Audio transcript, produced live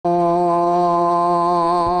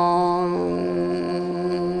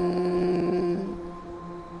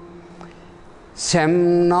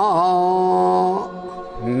Syam no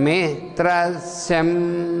mitrasyam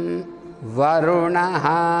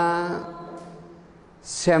varunaha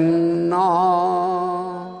syam no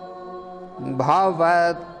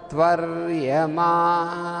bhavatvaryama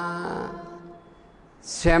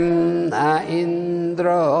syam na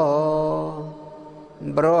indro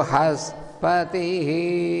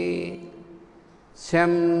bruhaspatihi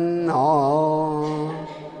syam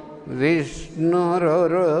no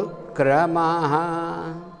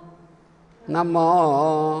Vishnururkramaha namo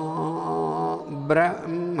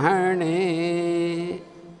brahmane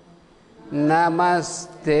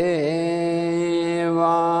namaste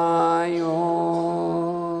vayo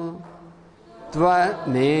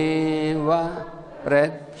tvameva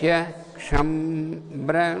pratyaksham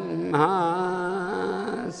brahmasi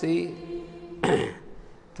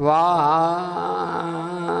tvameva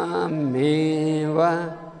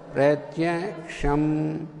pratyaksham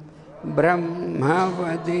brahma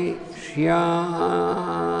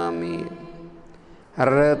vadishyami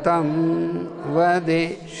ratam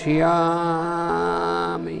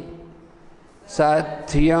vadishyami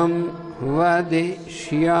satyam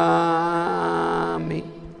vadishyami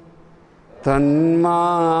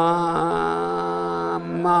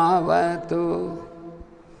tanmamavatu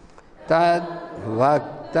tad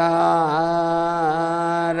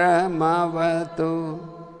vaktaramavatu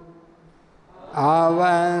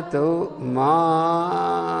avatu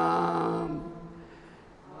mam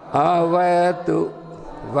avatu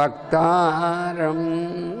vaktaram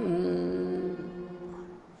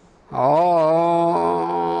om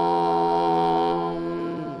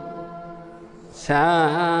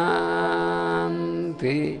shanti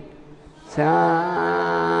shanti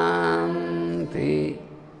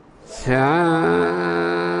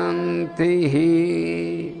shanti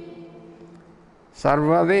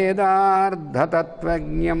Sarva Vedardha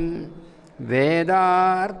Tattvajnam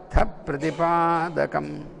Vedartha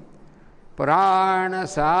Pratipadakam Purana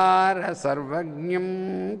Sara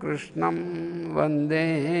Sarvajnam Krishnam Vande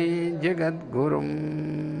Jagadgurum.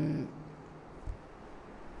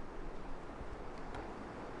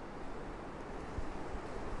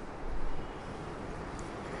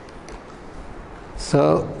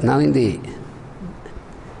 So now in the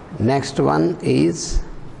next one is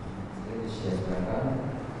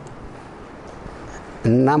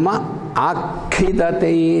Nama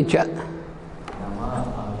Akhidate cha.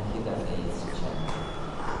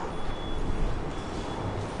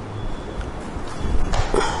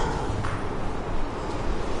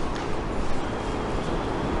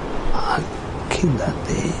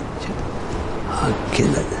 Akhidate cha.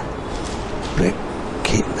 Akhidate.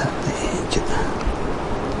 Akhidate cha.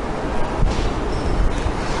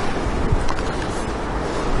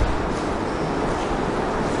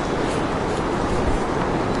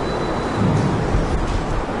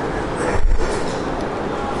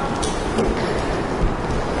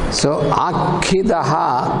 So,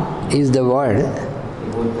 Akhidaha is the word.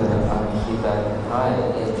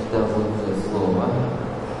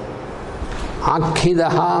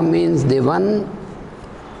 Akhidaha means the one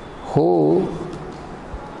who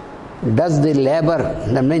does the labor,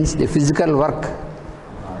 that means the physical work.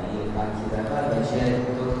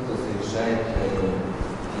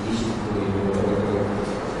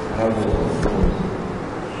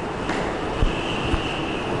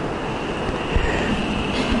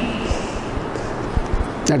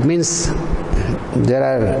 That means there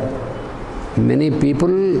are many people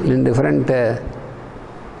in different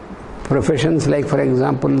professions, like for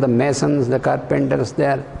example the masons, the carpenters, they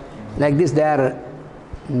are like this. There are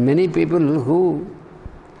many people who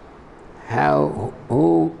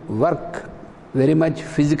work very much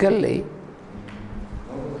physically.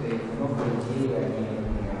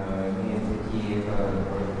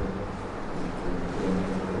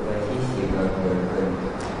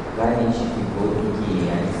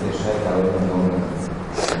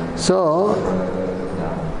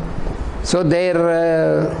 So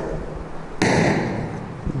their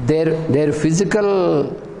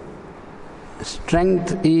physical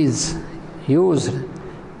strength is used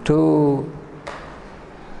to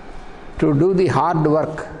do the hard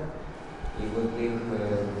work.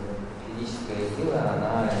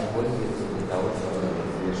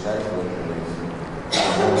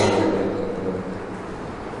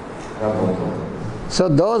 So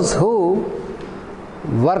those who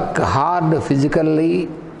work hard physically,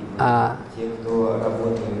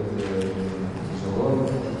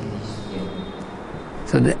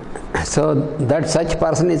 so that such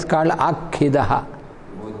person is called Akhidaha.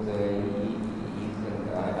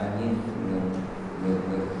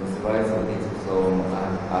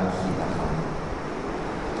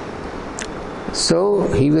 So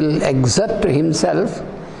he will exert himself,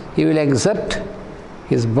 he will exert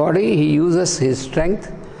his body, he uses his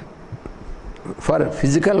strength for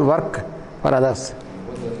physical work for others.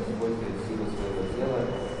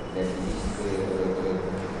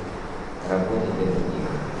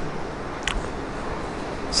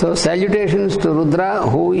 So salutations to Rudra,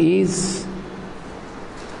 who is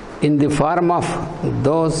in the form of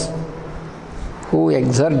those who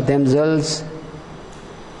exert themselves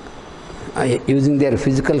using their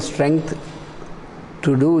physical strength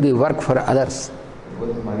to do the work for others.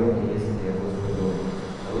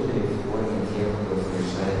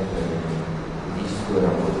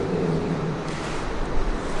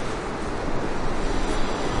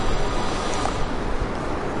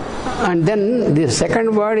 And then the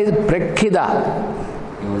second word is prakhida.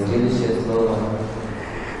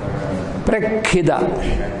 Prakhida.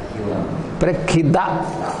 Prakhida.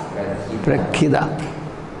 Prakhida.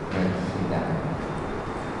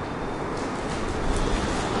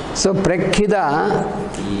 So prakhida,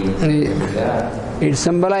 it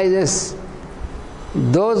symbolizes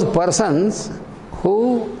those persons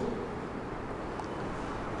who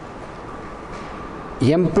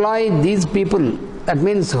employ these people. That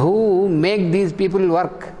means who make these people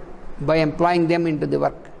work by employing them into the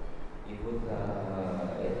work.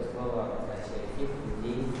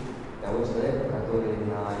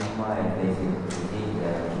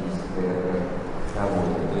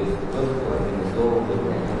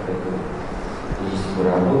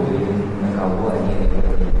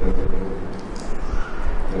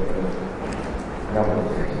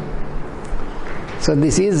 So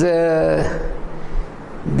this is the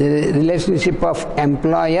relationship of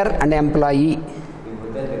employer and employee.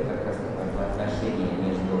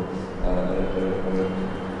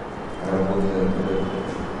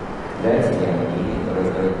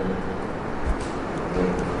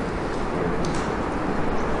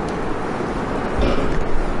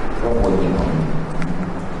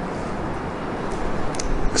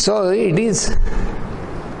 So it is,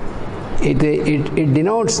 it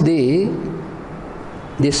denotes the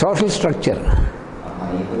social structure.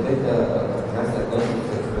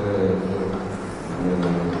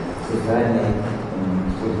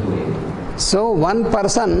 So one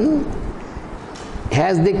person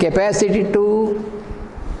has the capacity to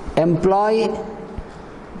employ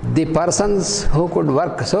the persons who could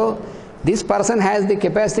work. So this person has the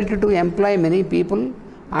capacity to employ many people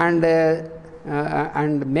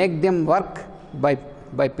and make them work by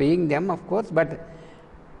paying them, of course, but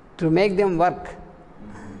to make them work.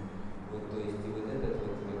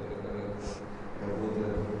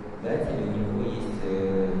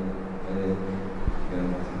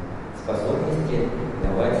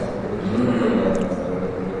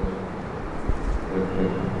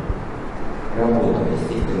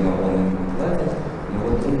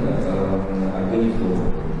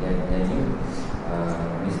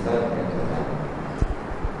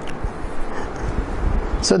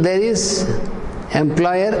 So there is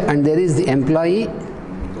employer and there is the employee.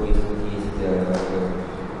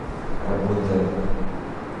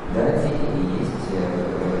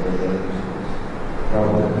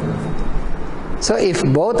 So if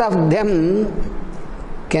both of them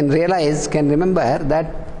can remember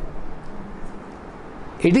that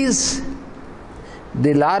it is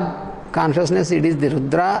the Lord consciousness, it is the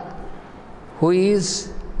Rudra who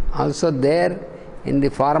is also there in the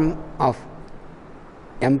form of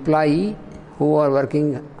employee who are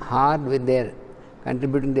working hard with their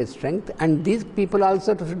contributing their strength, and these people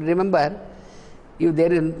also should remember, if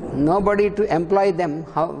there is nobody to employ them,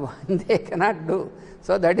 how they cannot do.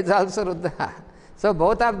 So that is also Rudra. So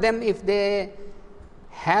both of them, if they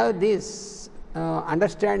have this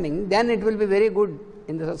understanding, then it will be very good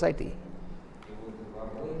in the society.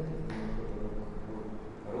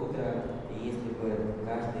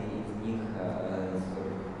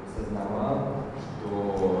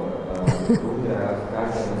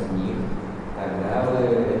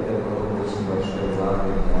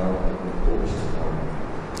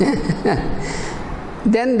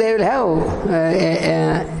 Then they will have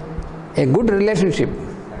a good relationship.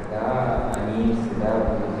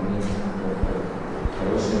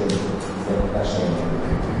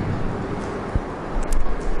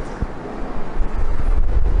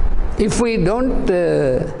 If we don't,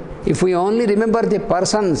 if we only remember the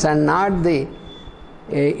persons and not the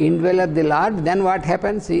indweller, the Lord, then what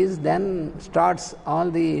happens is, then starts all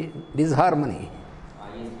the disharmony.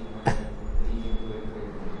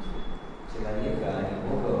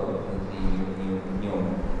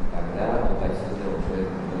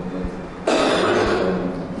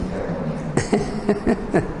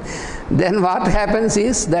 Then what happens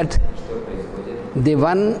is that The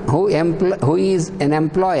one who is an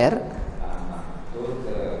employer,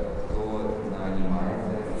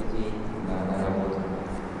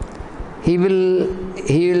 he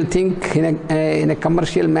will think in a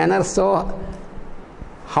commercial manner. So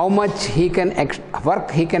how much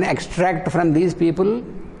work he can extract from these people.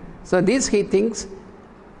 So this he thinks.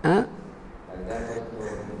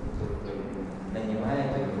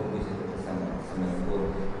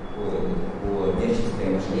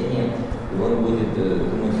 Он будет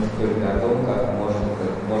думать только о том, как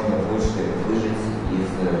можно больше выжить из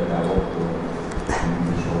того, кто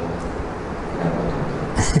пришел работать.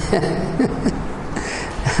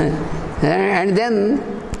 And then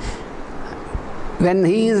when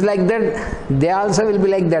he is like that, they also will be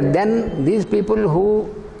like that. Then these people who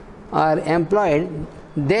are employed,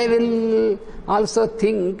 they will also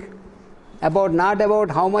think not about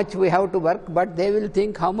how much we have to work, but they will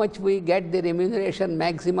think how much we get the remuneration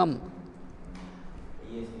maximum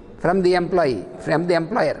from the employee, from the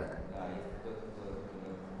employer.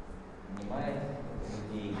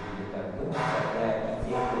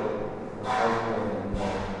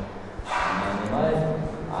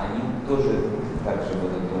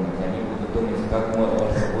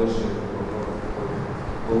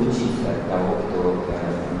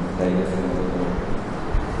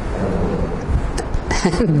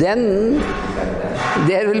 Then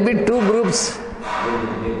there will be two groups,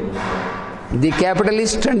 the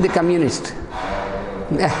capitalist and the communist.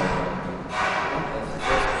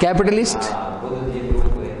 Capitalist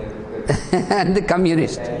and the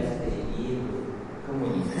communist.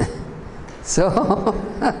 So,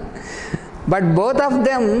 but both of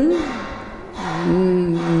them,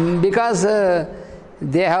 because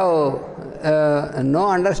they have no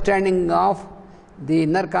understanding of the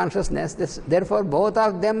inner consciousness, therefore both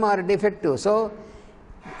of them are defective. So,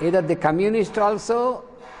 either the communist also,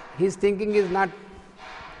 his thinking is not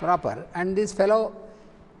proper, and this fellow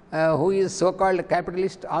who is so-called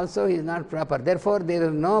capitalist also is not proper. Therefore, there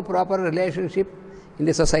is no proper relationship in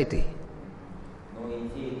the society.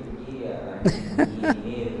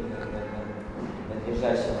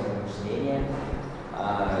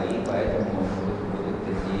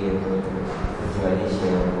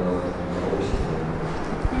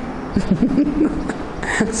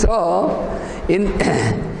 So,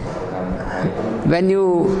 when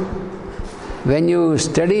you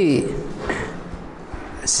study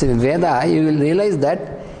Veda, you will realize that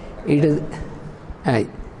it is.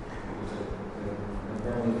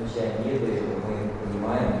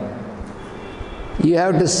 You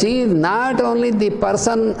have to see not only the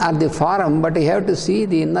person or the form, but you have to see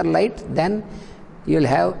the inner light. Then you will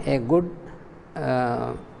have a good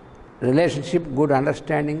relationship, good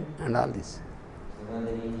understanding, and all this.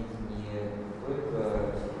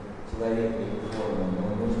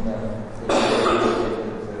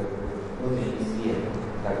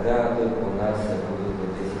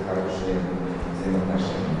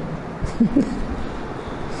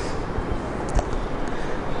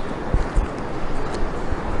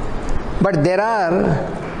 But there are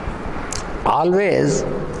always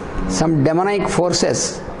some demonic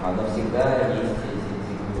forces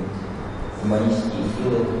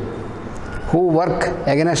who work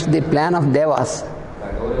against the plan of Devas.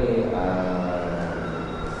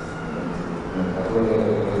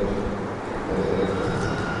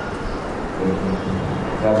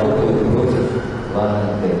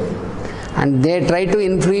 And they try to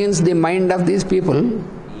influence the mind of these people.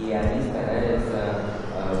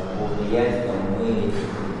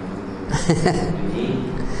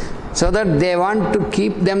 So that they want to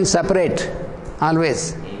keep them separate,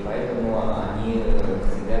 always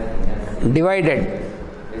divided,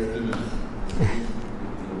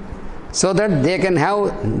 so that they can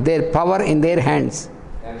have their power in their hands.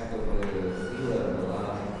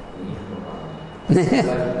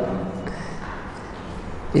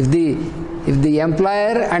 If the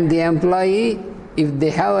employer and the employee, if they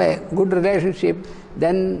have a good relationship,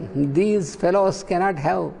 then these fellows cannot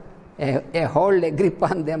have a hold, a grip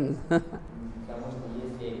on them.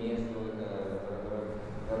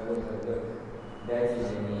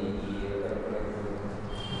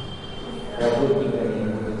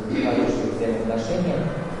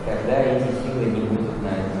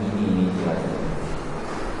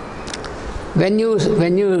 When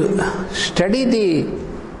you study the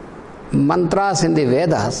mantras in the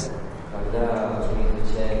Vedas,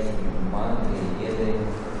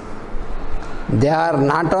 they are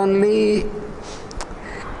not only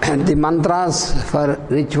the mantras for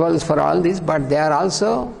rituals for all this, but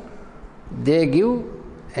they give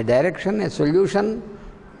a direction, a solution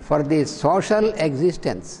for the social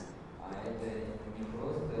existence.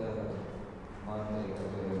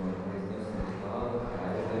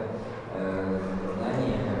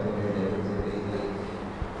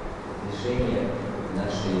 движение в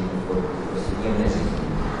нашей повседневной жизни.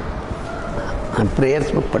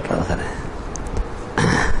 Prayers book patra sir.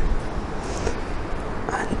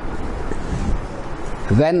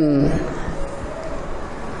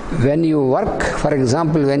 When you work, for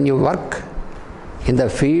example, when you work in the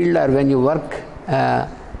field or when you work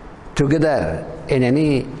together in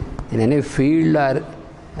any field or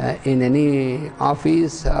in any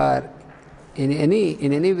office or in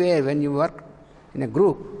any way, when you work in a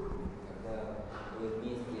group,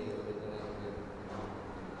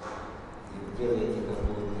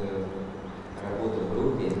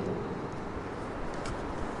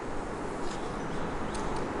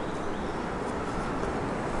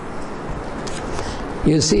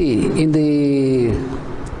 you see, in the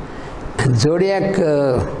zodiac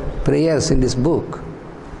prayers in this book,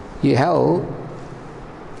 you have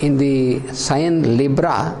in the sign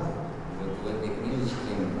Libra,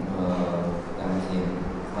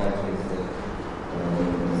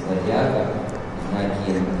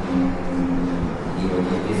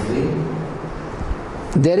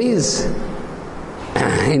 there is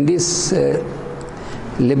in this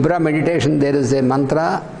Libra meditation, there is a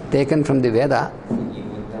mantra taken from the Veda.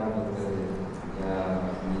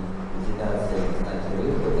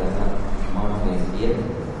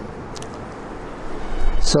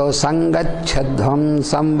 So sangachadhvam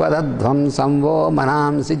samvadadhvam samvo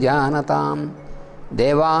manamsi janatam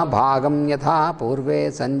deva bhagam yatha purve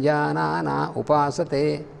sanjanana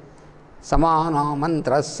upasate samano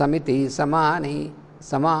mantras samiti samani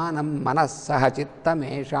samanam manas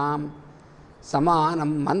sahachittamesham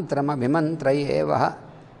samanam mantram abhimantrayevaha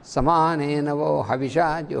samanena vo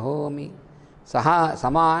havisha juhomi saha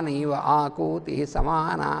samaniva akuti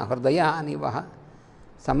samana hridayani vaha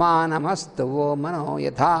samanamastu vo mano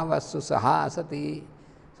yathavassu sahasati.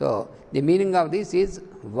 So the meaning of this is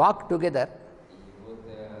walk together.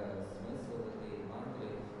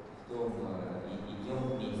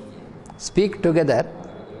 Speak together.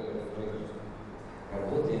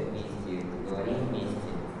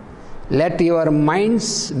 Let your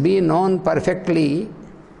minds be known perfectly.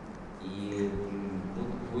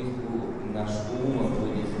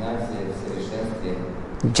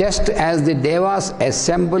 Just as the devas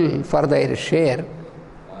assemble for their share,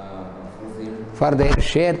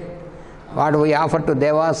 what we offer to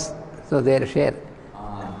devas, so their share.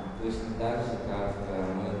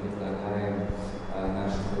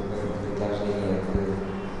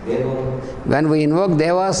 When we invoke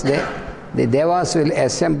devas, the devas will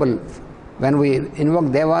assemble. When we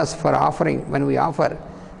invoke devas for offering, when we offer,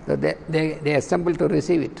 so they assemble to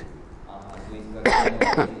receive it.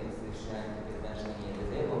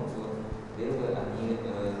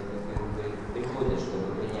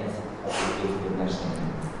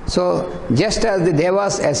 So, just as the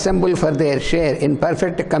devas assemble for their share in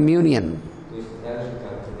perfect communion,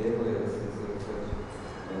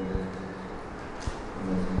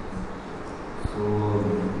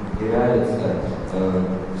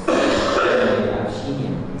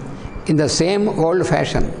 in the same old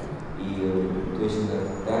fashion,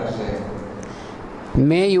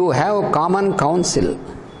 may you have common counsel.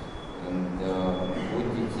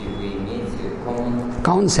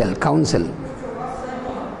 Counsel.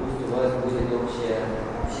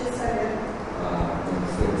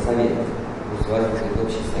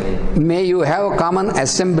 May you have common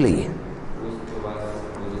assembly.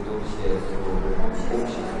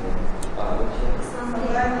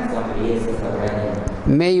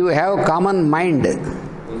 May you have common mind.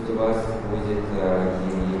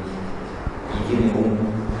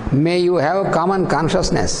 May you have common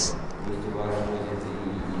consciousness.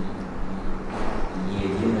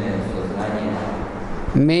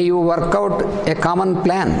 May you work out a common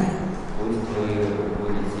plan.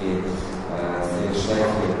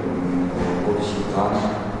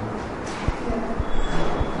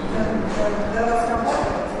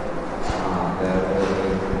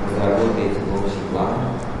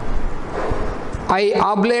 I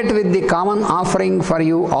oblate with the common offering for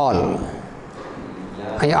you all.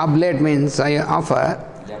 I oblate means I offer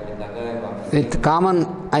with common,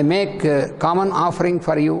 I make common offering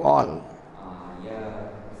for you all.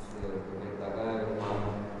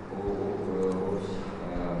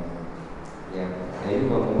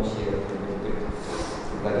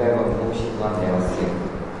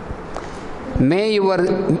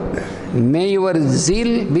 May your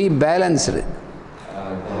zeal be balanced.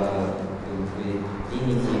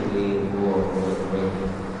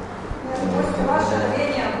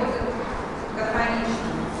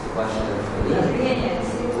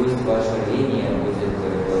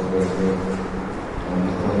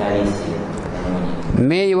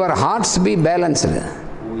 May your hearts be balanced.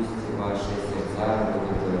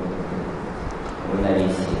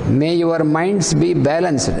 May your minds be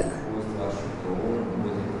balanced, Пусть ваш ум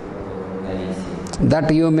будет в равновесии.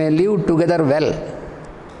 that you may live together well.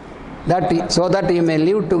 So that you may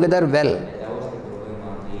live together well. Для того, чтобы вы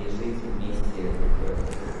могли жить вместе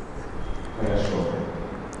хорошо.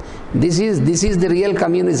 This is the real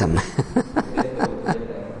communism Это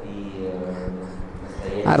и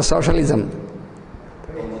настоящий or socialism.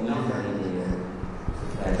 коммунизм или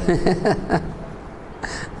социализм.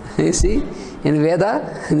 You see, in Vedas,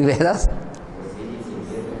 Вот видите,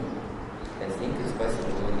 где-то I think it's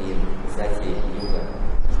possible only in Satya Yuga.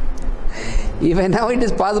 even now it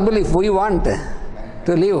is possible if we want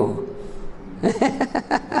to live. Я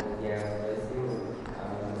спросил,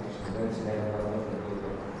 раньше, наверное, возможно,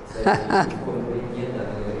 только Satya Yuga говорит, нет,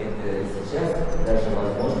 это сейчас даже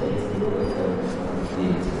возможно, если вы в это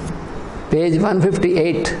верите. Page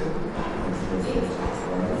 158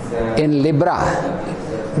 in Libra,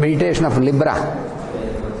 meditation of Libra.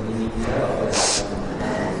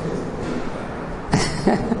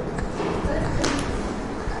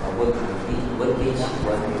 Вот печь,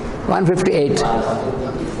 158.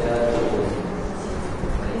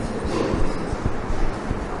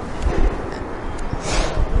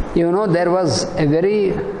 You know, there was a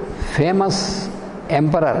very famous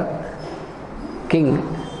emperor, king,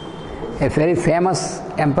 a very famous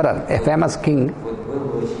emperor, a famous king, вот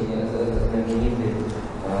был очень знаменитый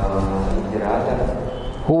император,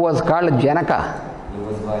 who was called Janaka.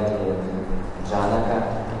 его звали Джанака,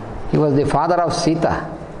 He was the father of Sita.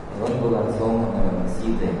 и он был отцом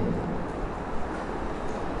Ситы.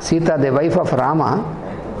 Sita, the wife of Rama.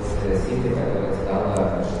 Это вот Ситы, которая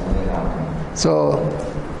стала женой Рамы. So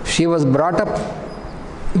she was brought up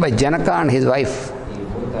by Janaka and his wife. И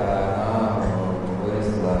вот она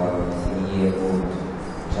выросла в семье от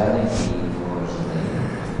Джанаки и его жены.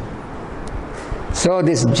 So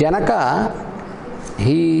this Janaka,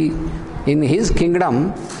 he, in his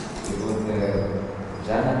kingdom, И вот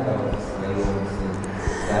Джанака в своем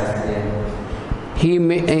царстве,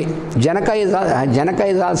 Janaka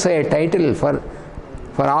is also a title for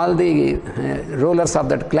all the rulers of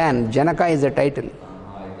that clan. Janaka is a title.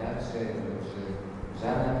 а дальше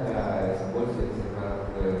Джанака используется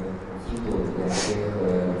как титул для всех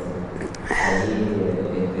царей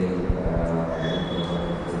этой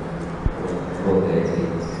рода, этой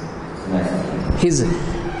династии.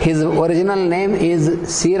 His original name is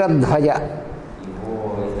Siradhvaja.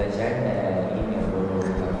 Его изначальное имя было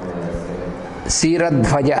такое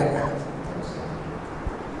Siradhvaja.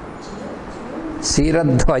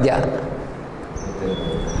 Siradhvaja.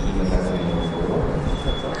 имя, которое ему было.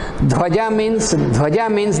 Dhvaja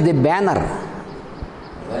means the banner.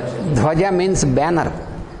 Dhvaja means banner,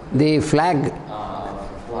 the flag.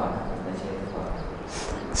 Флаг, означает флаг.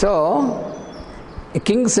 So,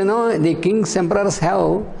 kings, the kings, emperors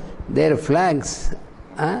have their flags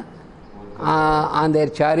on their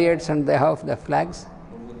chariots, and they have the flags.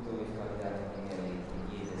 Ну, вот то есть, когда, например,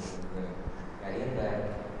 едет карета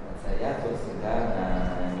царя, то всегда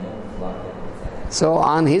на нем флаг этого царя. So,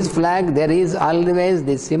 on his flag there is always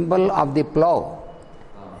the symbol of the plow.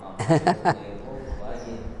 На его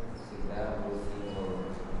флаге всегда был символ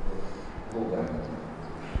плуга.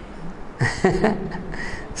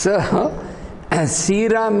 So,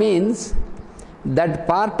 Sira means that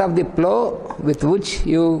part of the plow with which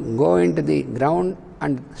you go into the ground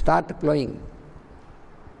and start plowing.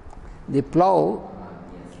 The plow,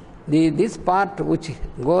 this part which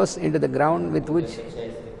goes into the ground with which Часть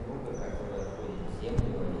плуга, которая входит в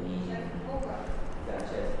землю, и да,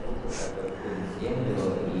 часть плуга, которая входит в землю,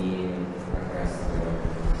 и как раз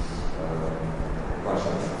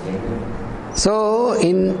пашет землю. So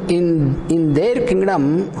in their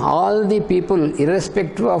kingdom, all the people,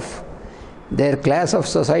 irrespective of their class of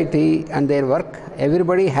society and their work,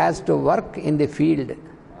 everybody has to work in the field.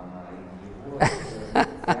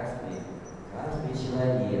 Каждый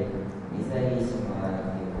человек, независимо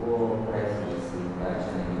от его профессии,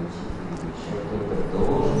 также на учитель, еще кто-то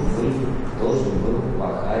должен был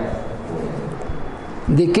пахать поле.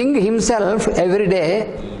 The king himself every day,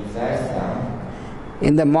 И царь сам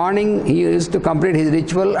in the morning, he used to complete his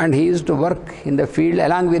ritual and he used to work in the field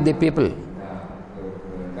along with the people.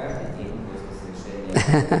 каждый день после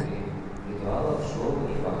совершения ритуалов шел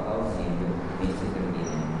и пахал землю вместе с другими.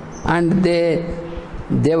 And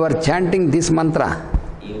they were chanting this mantra.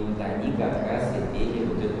 И вот они как раз и пели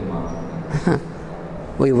вот эту мантру.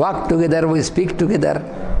 We walk together, we speak together.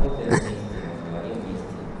 Работаем вместе, говорим вместе.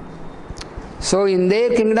 So in their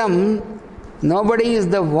kingdom, nobody is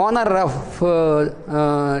the owner of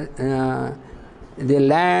the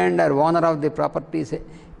land or owner of the properties.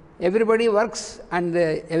 Everybody works and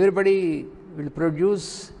everybody will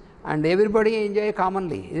produce and everybody enjoy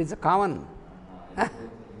commonly. It is common.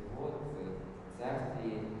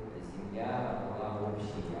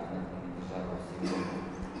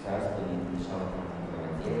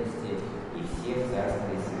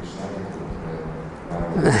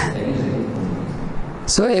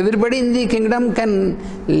 So everybody in the kingdom can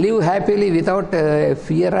live happily without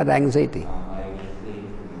fear or anxiety.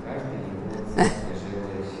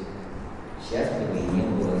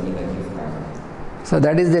 So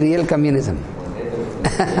that is the real communism.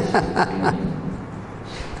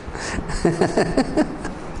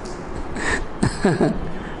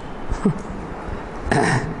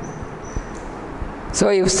 So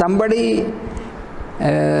if somebody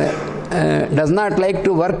does not like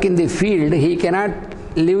to work in the field, he cannot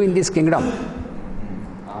live in this kingdom.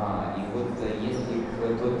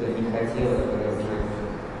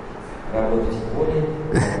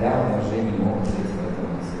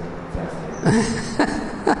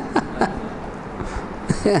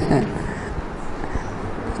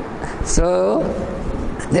 So,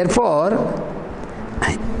 therefore,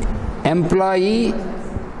 employer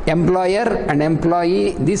and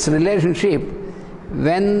employee, this relationship,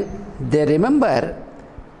 when they remember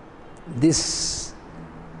this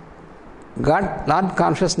Lord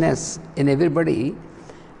consciousness in everybody,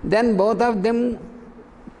 then both of them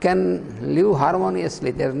can live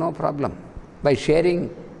harmoniously. There is no problem. By sharing,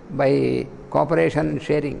 by cooperation and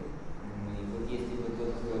sharing.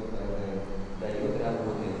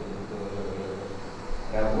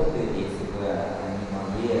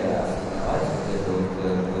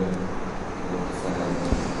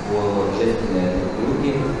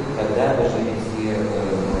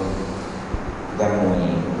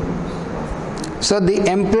 So the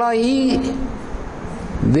employee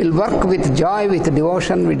will work with joy, with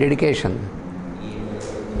devotion, with dedication.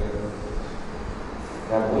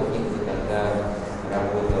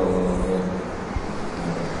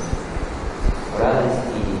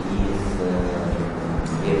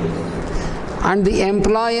 And the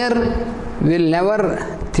employer will never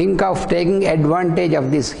think of taking advantage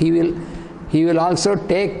of this. He will also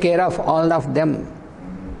take care of all of them.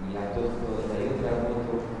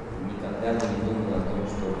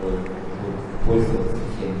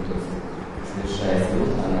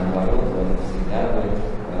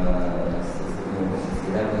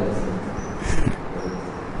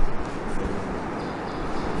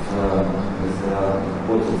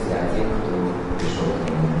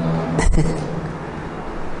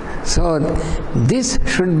 So this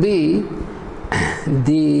should be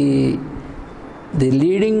the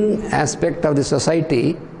leading aspect of the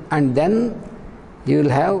society, and then you will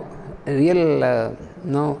have a real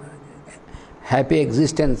happy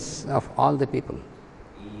existence of all the people.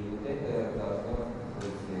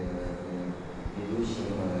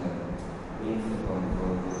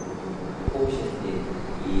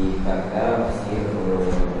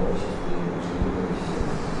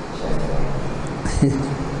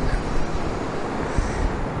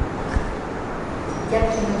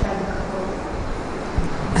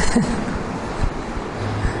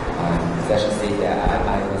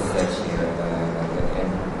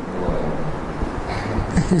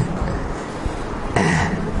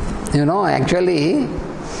 You know, actually,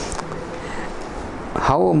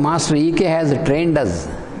 how Master EAK has trained us.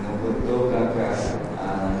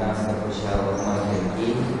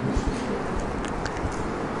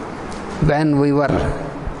 When we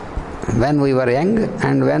were young,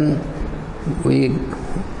 and when we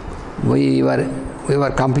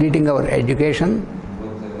were completing our education,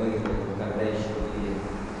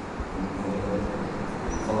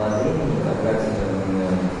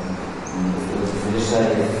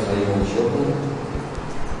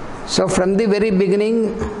 so from the very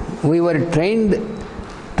beginning we were trained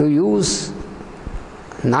to use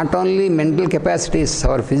not only mental capacities,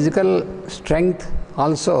 our physical strength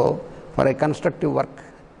also for a constructive work.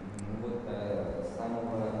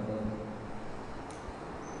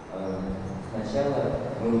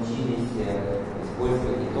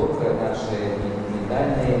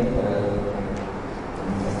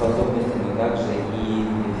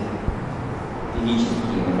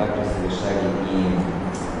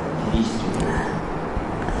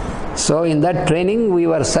 So in that training we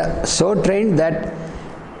were so trained that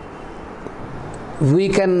we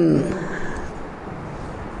can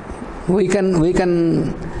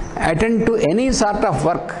attend to any sort of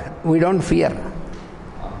work. We don't fear.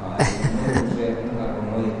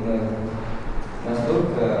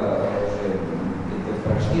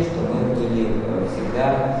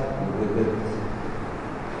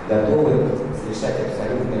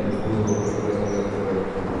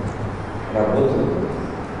 работу,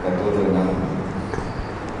 которую нам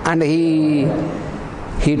And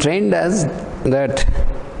he trained us that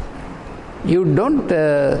you don't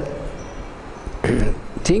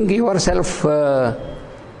think yourself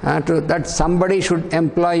that somebody should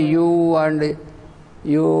employ you and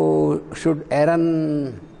you should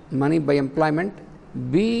earn money by employment.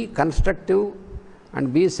 Be constructive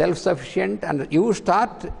and be self-sufficient, and you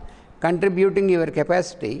start contributing your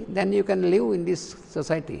capacity, then you can live in this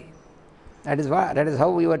society. That is how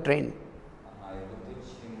we were trained.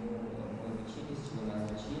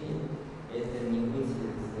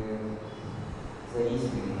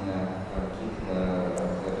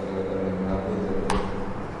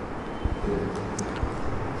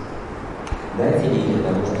 Для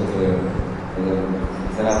того, чтобы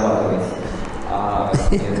зарабатывать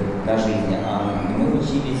на жизнь. Мы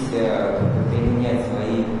учились применять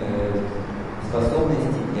свои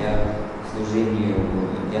способности для служения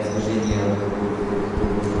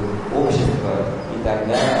общества, и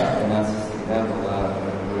тогда у нас всегда была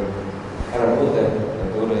работа,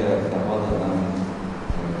 которая давала нам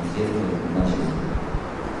средства на жизнь.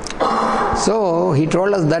 So he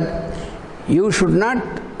told us that you should not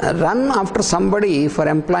run after somebody for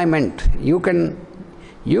employment. You can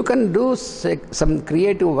do some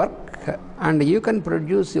creative work and you can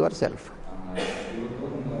produce yourself.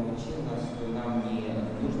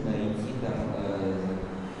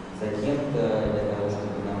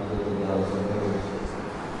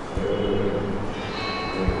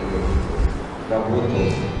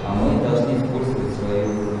 Мы должны использовать свою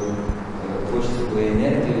творческую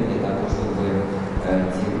энергию для того, чтобы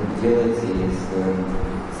делать и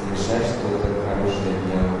совершать что-то хорошее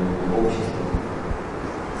для общества.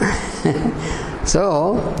 So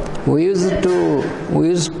we used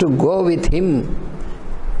to go with him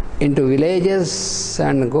into villages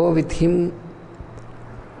and go with him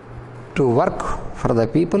to work for the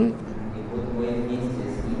people.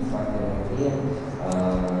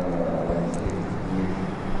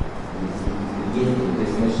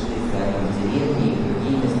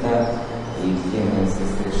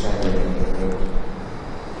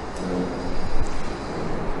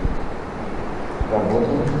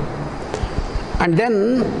 And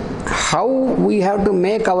then how we have to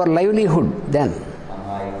make our livelihood then?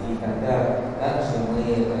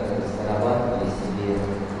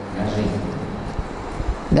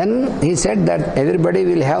 Then he said that everybody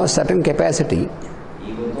will have certain capacity.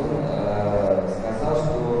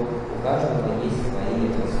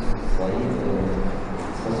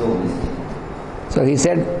 So he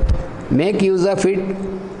said, make use of it,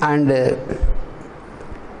 and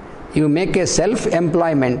you make a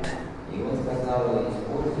self-employment.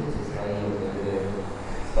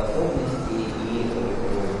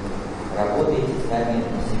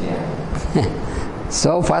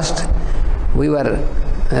 So first we were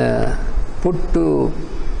put to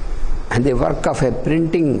the work of a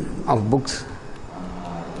printing of books.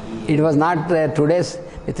 It was not today's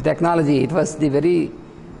with technology, it was the very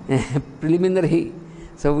preliminary.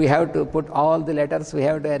 So we have to put all the letters, we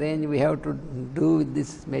have to arrange, we have to do with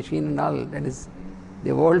this machine and all. That is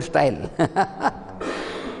the old style.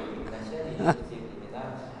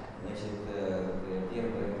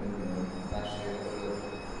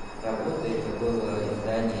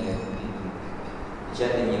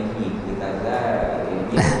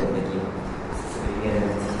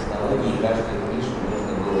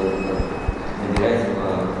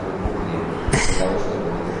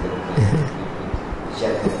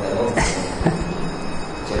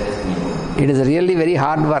 It is really very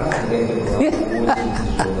hard work.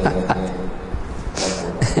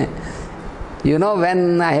 You know,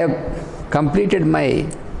 when I have completed my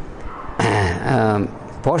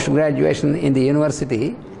post-graduation in the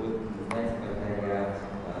university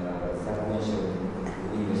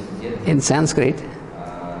in Sanskrit,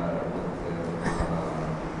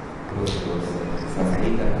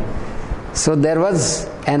 so there was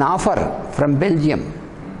an offer from Belgium.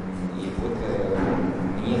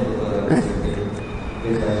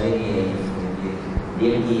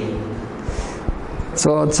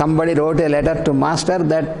 So somebody wrote a letter to master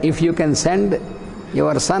that if you can send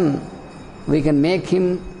your son, we can make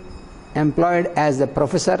him employed as a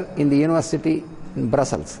professor in the university in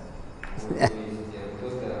Brussels.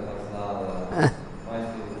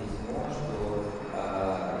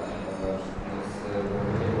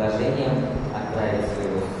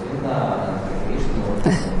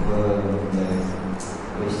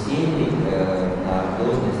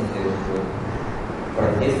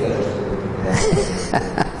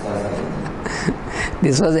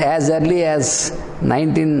 This was as early as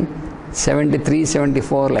 1973,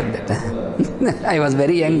 74, like that. I was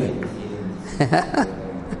very young.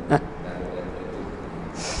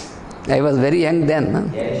 I was very young then. Huh?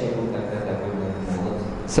 Я еще был тогда довольно молод.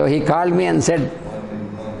 So he called me and said,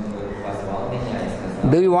 Он позвал меня и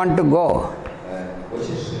сказал, do you want to go?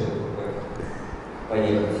 хочешь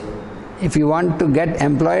поехать? If you want to get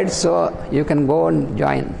employed, so you can go and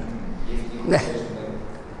join. Если хочешь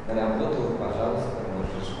на работу, пожалуйста,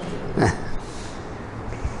 можешь поехать.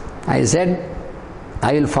 I said,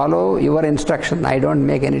 I will follow your instruction. I don't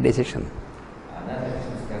make any decision. Она так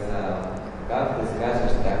сказала, как ты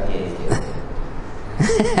скажешь, так я и сделаю.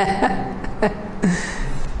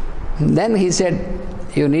 Then he said,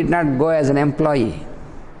 you need not go as an employee.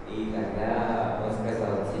 И тогда он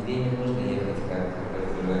сказал, тебе не нужно ехать как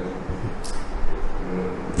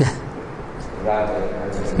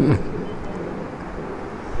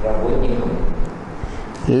работником.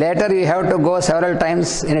 Later you have to go several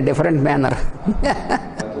times in a different manner.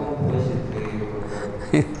 Потом позже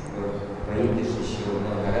ты поедешь еще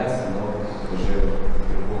много раз, но уже в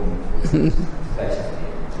другом качестве.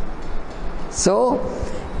 So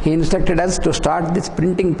he instructed us to start this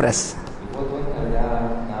printing press. И вот он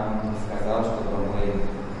тогда нам сказал, чтобы мы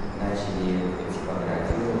начали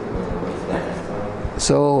типографию, издательство.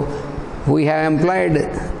 So we have employed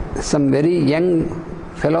some very young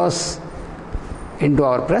fellows into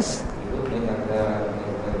our press. И вот мы тогда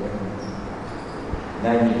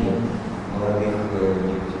наняли молодых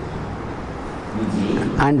людей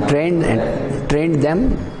And trained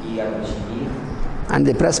them, и обучили их, and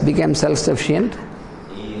the press became self-sufficient.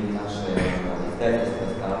 и наше издательство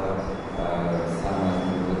стало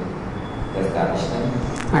самодостаточным.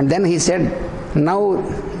 And then he said, now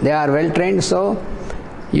they are well trained, so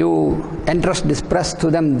you entrust this press to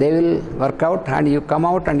them, they will work out, and you come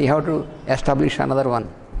out and you have to establish another one.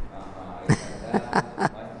 И тогда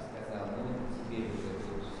мастер сказал, ну теперь уже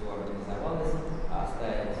тут все организовалось,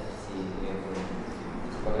 оставить все эту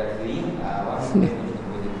типографию им, а вам теперь нужно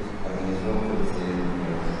будет организовывать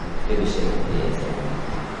следующее мероприятие.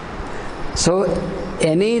 So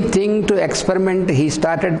anything to experiment he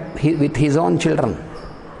started with his own children. И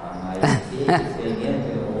все эти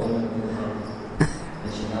эксперименты он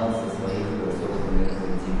начинал со своих собственных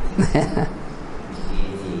детей.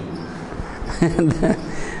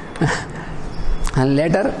 And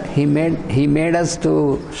later he made us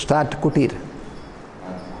to start kutir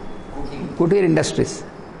industries.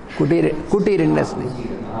 Kutir industry. И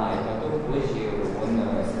потом позже он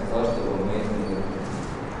сказал, что мы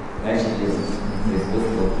начали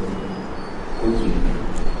производство кутир.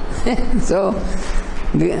 So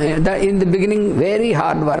in the beginning very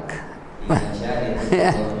hard work. И вначале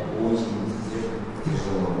это было очень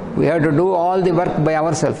тяжело. We have to do all the work by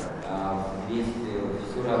ourselves.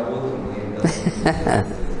 Всю работу мы должны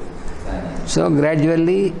сами. So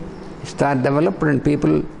gradually start developed and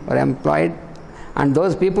people were employed, and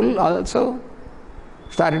those people also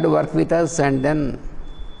started to work with us, and then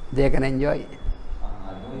they can enjoy. Ну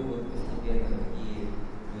и вот постепенно такие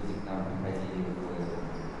люди к нам приходили в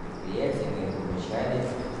предприятие, мы их обучали,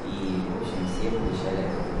 и, в общем, все получали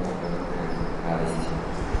радость.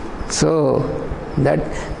 So that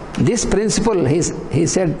this principle, he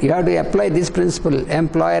said, you have to apply this principle.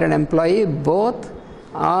 Employer and employee both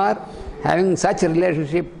are having such a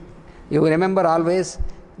relationship. You remember always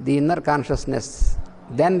the inner consciousness.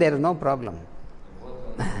 Then there is no problem.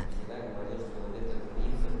 Вот он всегда говорил, что вот этот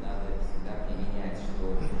принцип надо всегда применять, что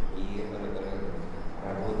и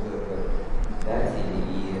работодатель, и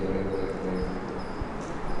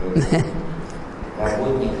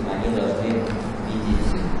работник, они должны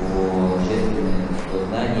видеть по общественным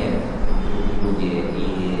познаниям друг в друге, и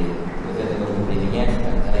вот это нужно применять,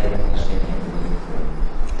 тогда их отношения будут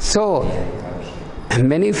So хорошие.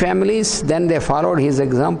 many families then they followed his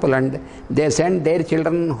example, and they sent their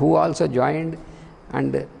children who also joined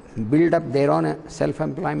and build up their own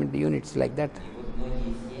self-employment units like that. И вот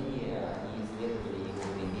многие семьи, они следовали его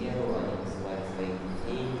примеру, они посылали своих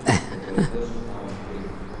детей, которые тоже там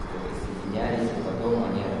присоединялись, и потом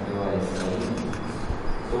они открывали свои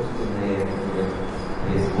собственные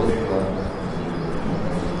производства и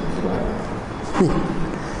дела.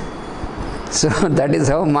 So that is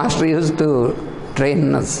how Master used to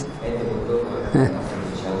train us. Это вот то, как нас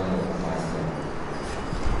обучал мастер.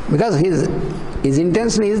 Because his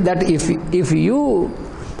intention is that if you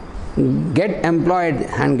get employed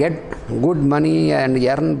and get good money and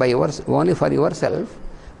earn by only for yourself,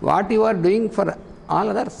 what you are doing for all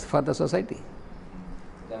others, for the society.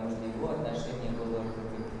 Потому что его отношение было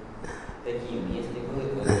таким: если вы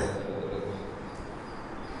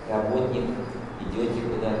работник, идете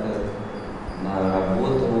куда-то на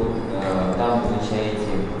работу, там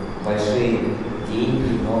получаете большие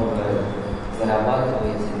деньги, много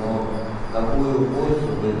зарабатываете, но какую пользу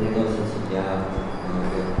вы приносите для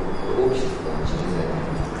общества через это?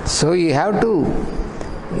 So you have to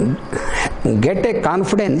get a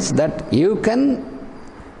confidence that you can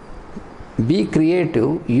be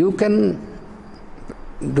creative, you can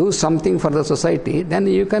do something for the society, then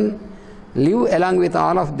you can live along with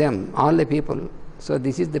all of them, all the people. So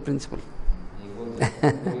this is the principle.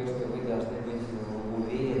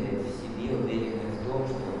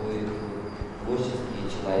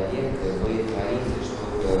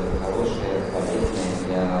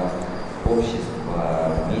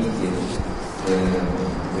 Общество вместе с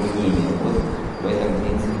другими. Вот в этом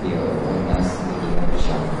принципе он нас и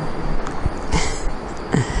обучал.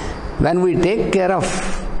 When we take care of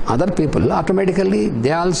other people, automatically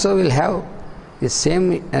they also will have the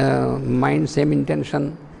same mind, same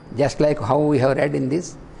intention, just like how we have read in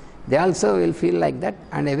this. They also will feel like that,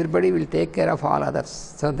 and everybody will take care of all others.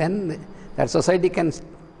 So then that society can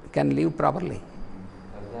live properly.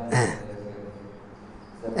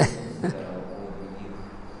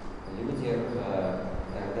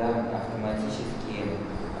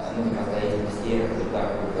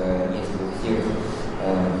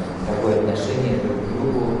 Такое отношение друг к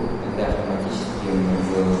другу, когда автоматически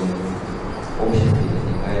в обществе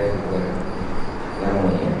возникает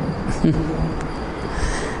гармония.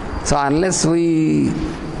 So unless we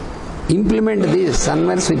implement this,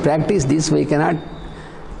 unless we practice this, we cannot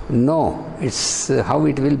know it's how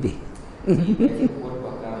it will be. До тех пор,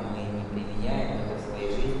 пока мы не применяем это в своей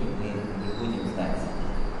жизни, мы не будем знать,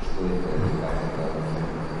 что это и как это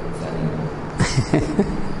функционирует.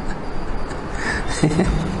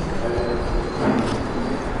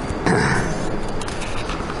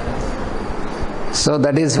 So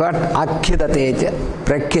that is what akhyadateja,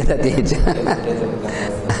 prakyadateja.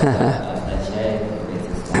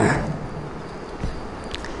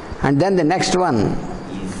 And then the next one.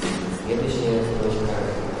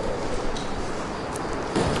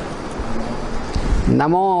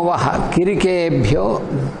 Namo vah kirikebhyo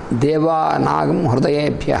devanagam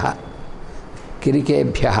hrudayebhyah.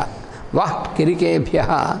 Kirikebhyah. Vah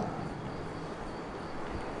kirikebhyah.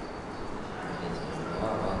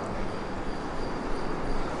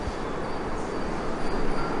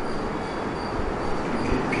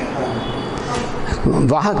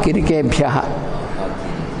 Vah kirikebhyah.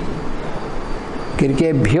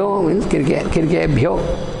 Kirikebhyo means kirikebhyo.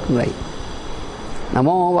 Right.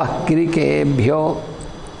 Namo vah kirikebhyo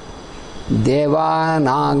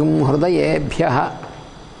devanagam hrudayebhyah.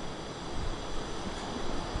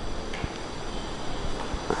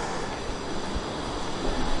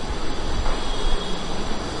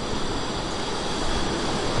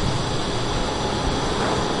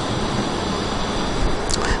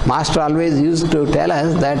 Master always used to tell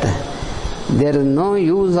us that there is no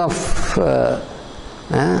use of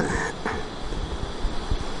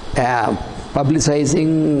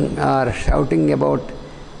publicizing or shouting about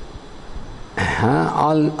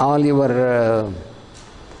all your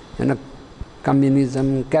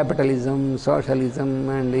communism, capitalism, socialism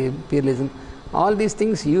and imperialism. All these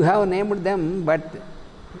things you have named them, but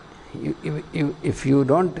if you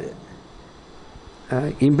don't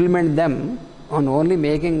implement them on only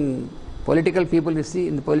making political people, you see,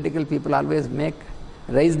 in the political people always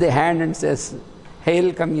raise their hand and says,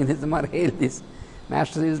 hail communism or hail this.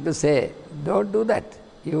 Master used to say, don't do that.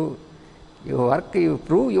 You work, you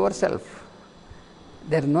prove yourself.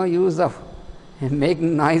 There is no use of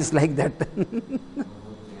making noise like that.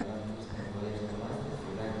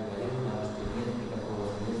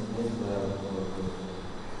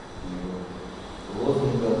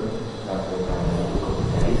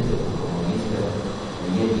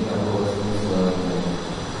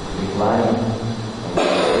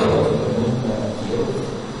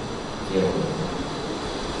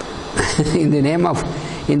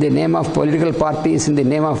 In the name of political parties, in the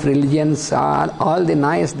name of religions, all the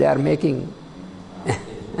noise they are making.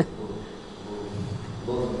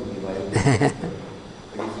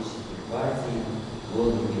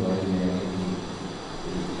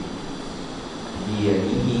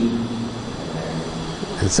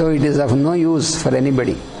 So it is of no use for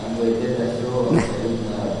anybody.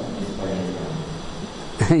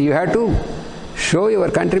 You have to show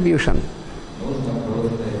your contribution.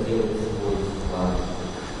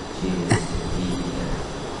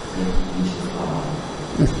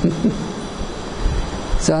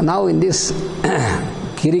 So now in this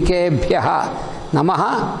kirikebhyah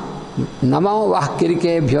namaha, namo vah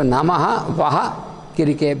kirikebhyo namaha vah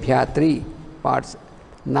kirikebhyah, 3 parts.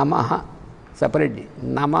 Namaha separately.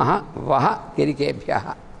 Namaha vah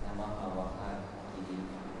kirikebhyah.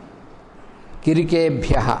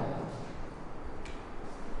 Kirikebhyah.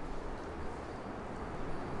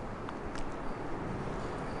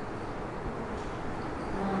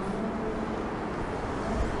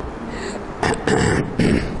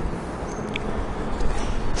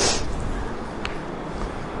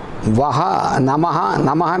 Vaha, namaha.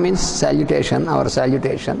 Namaha means salutation, our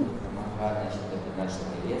salutation.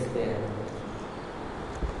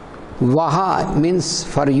 Vaha means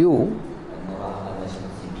for you.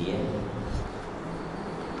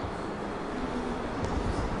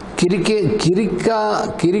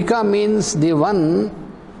 Kirika means the one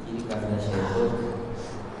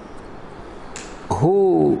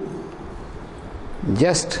who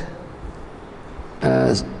just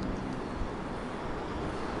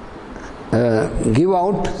give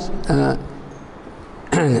out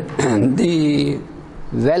the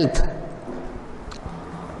wealth.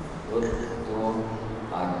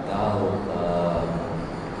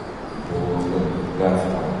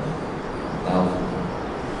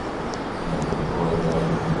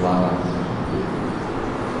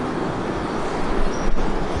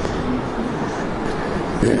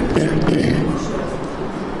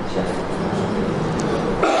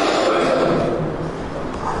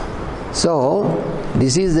 So,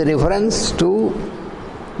 this is the reference to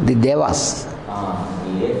the Devas.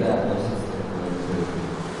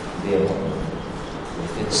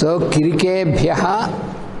 So, kirikebhyaha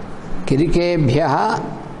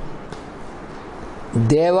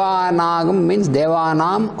devanagam means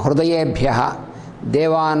devanam hrudayebhyaha.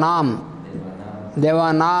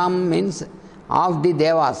 Devanam means of the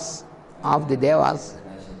Devas.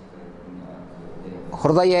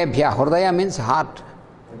 Hrudayebhya. Hrudaya means heart.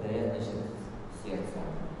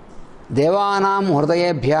 Devanam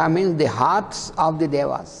hrudayebhya means the hearts of the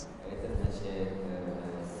Devas.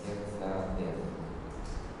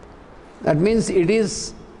 That means it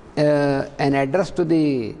is an address to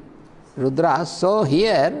the Rudras. So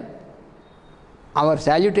here, our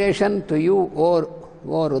salutation to you, O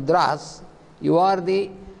Rudras, you are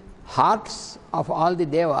the hearts of all the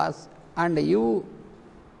Devas, and you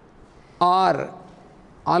are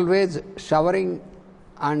always showering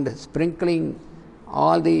and sprinkling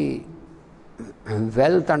all the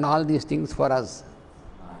wealth and all these things for us.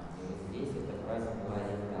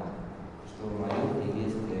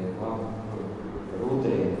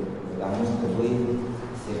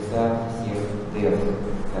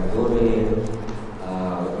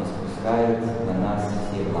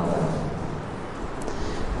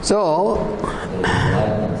 So,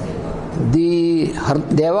 the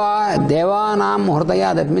Devanam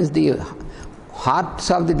Hridaya, that means the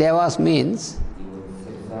hearts of the Devas means.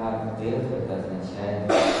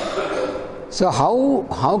 So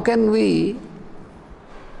how can we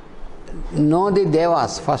know the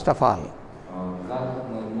Devas first of all?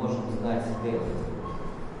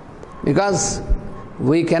 Because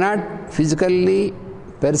we cannot physically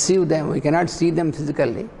perceive them, we cannot see them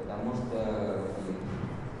physically.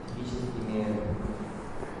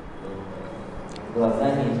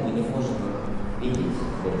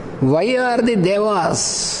 Why are the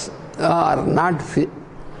Devas are not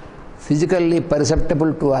physically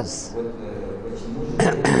perceptible to us?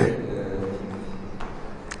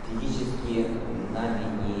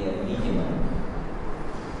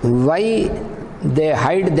 Why they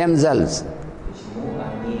hide themselves?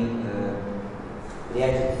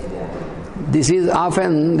 This is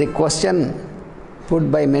often the question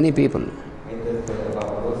put by many people.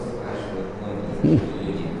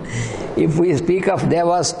 If we speak of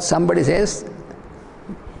Devas, somebody says,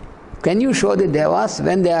 can you show the Devas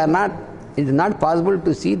when they are not, it is not possible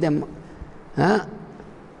to see them.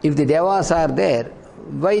 If the Devas are there,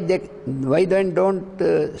 why then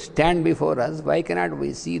don't stand before us? Why cannot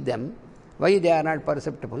we see them? Why they are not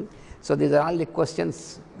perceptible? So these are all the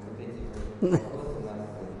questions.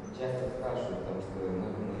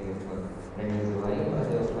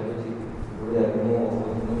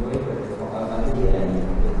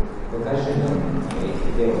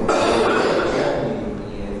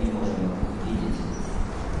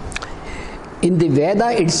 In the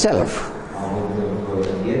Veda itself,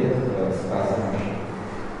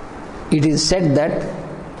 it is said that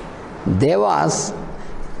Devas,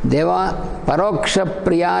 Paroksha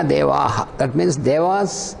Priya Devaha. That means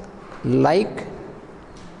Devas like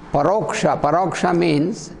Paroksha. Paroksha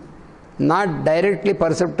means not directly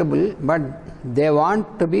perceptible, but they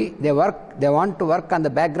want to work on the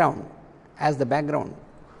background, as the background.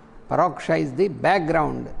 Paroksha is the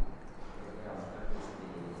background.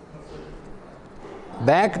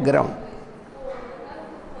 Background.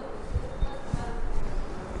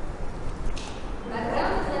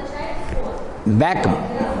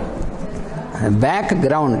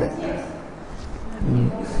 Background.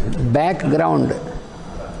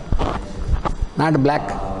 Not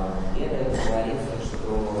black.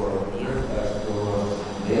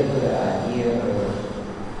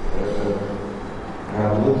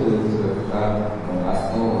 Работают как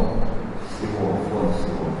основа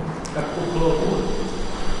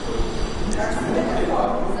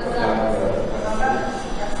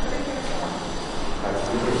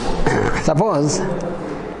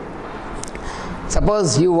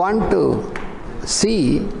Suppose you want to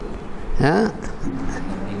see,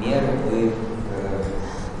 Например, вы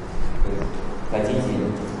хотите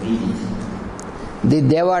видеть the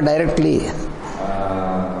Deva directly,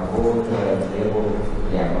 какого-то Деву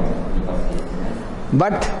прямо непосредственно.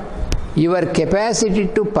 but your capacity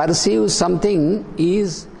to perceive something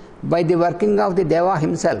is by the working of the Deva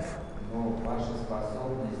himself. Но ваша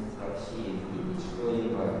способность вообще видеть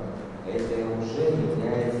что-либо, это уже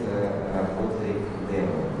является работой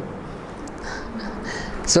Девы.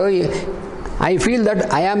 So I feel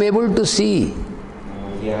that I am able to see,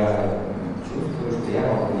 Я чувствую, что я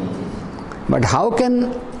могу видеть. but how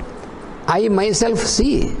can I myself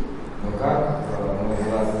see? Но как мой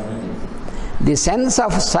глаз видит? The sense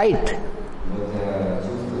of sight Вот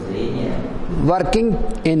чувство зрения working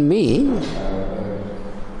in me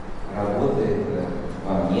работает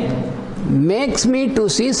во мне makes me to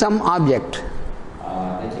see some object.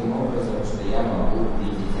 таким образом, что я могу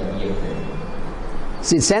видеть объекты.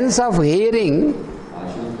 The sense of hearing А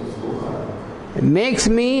чувство слуха, makes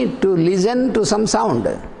me to listen to some sound.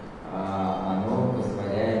 оно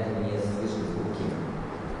позволяет мне слышать звуки.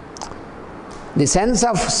 The sense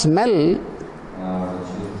of smell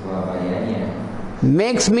Чувство обоняния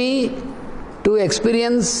makes me to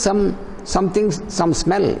experience some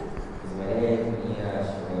smell. позволяет мне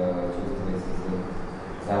чувствовать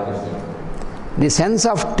запахи. The sense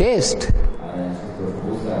of taste Чувство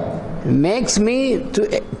вкуса makes me to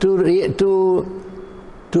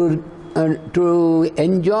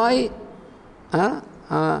enjoy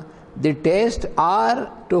the taste, or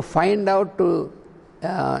to find out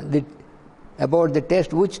about the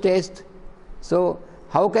taste, which taste. So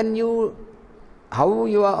how I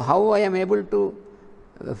am able to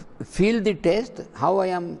feel the taste, how I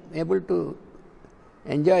am able to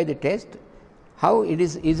enjoy the taste, how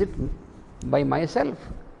is it by myself?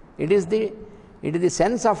 It is the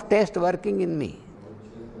sense of taste working in me.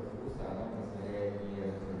 чувство вкуса, оно позволяет мне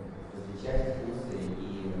различать вкусы и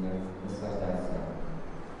наслаждаться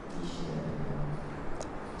пищей.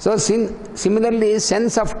 So similarly,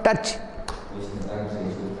 sense of touch. Точно так же и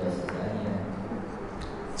чувство осязания.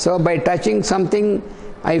 So by touching something,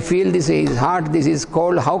 I feel this is hot, this is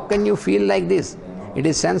cold. How can you feel like this? It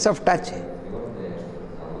is sense of touch. Твердое, что-то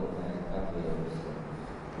холодное, как я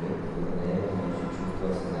благодаря этому чувство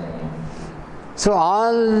осязания. So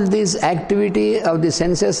all this activity of the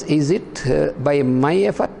senses, is it by my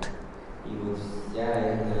effort? И вот вся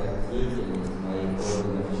эта деятельность моих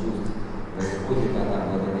органов чувств, происходит она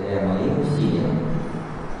благодаря моим усилиям.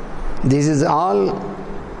 This is all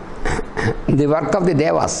the work of the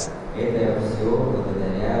Devas. Это все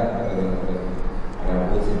благодаря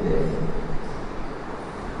работе Девы.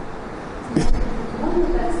 Можно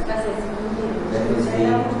так сказать,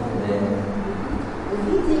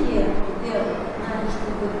 увидели Деву, надо,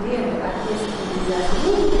 чтобы Девы, ответственные за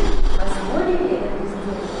звук, позволили это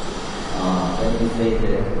сделать. Let me say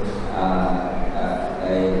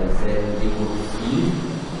that people see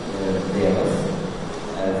Devas,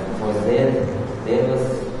 for that Devas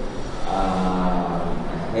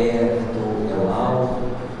have to allow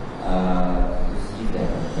to see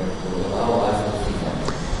them, to allow us to see them.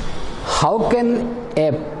 How can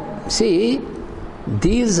see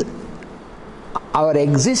these our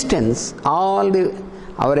existence,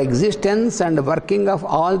 our existence and working of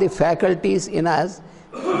all the faculties in us,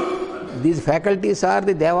 these faculties are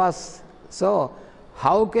the Devas. So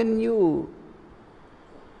how can you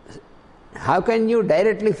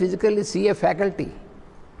directly physically see a faculty?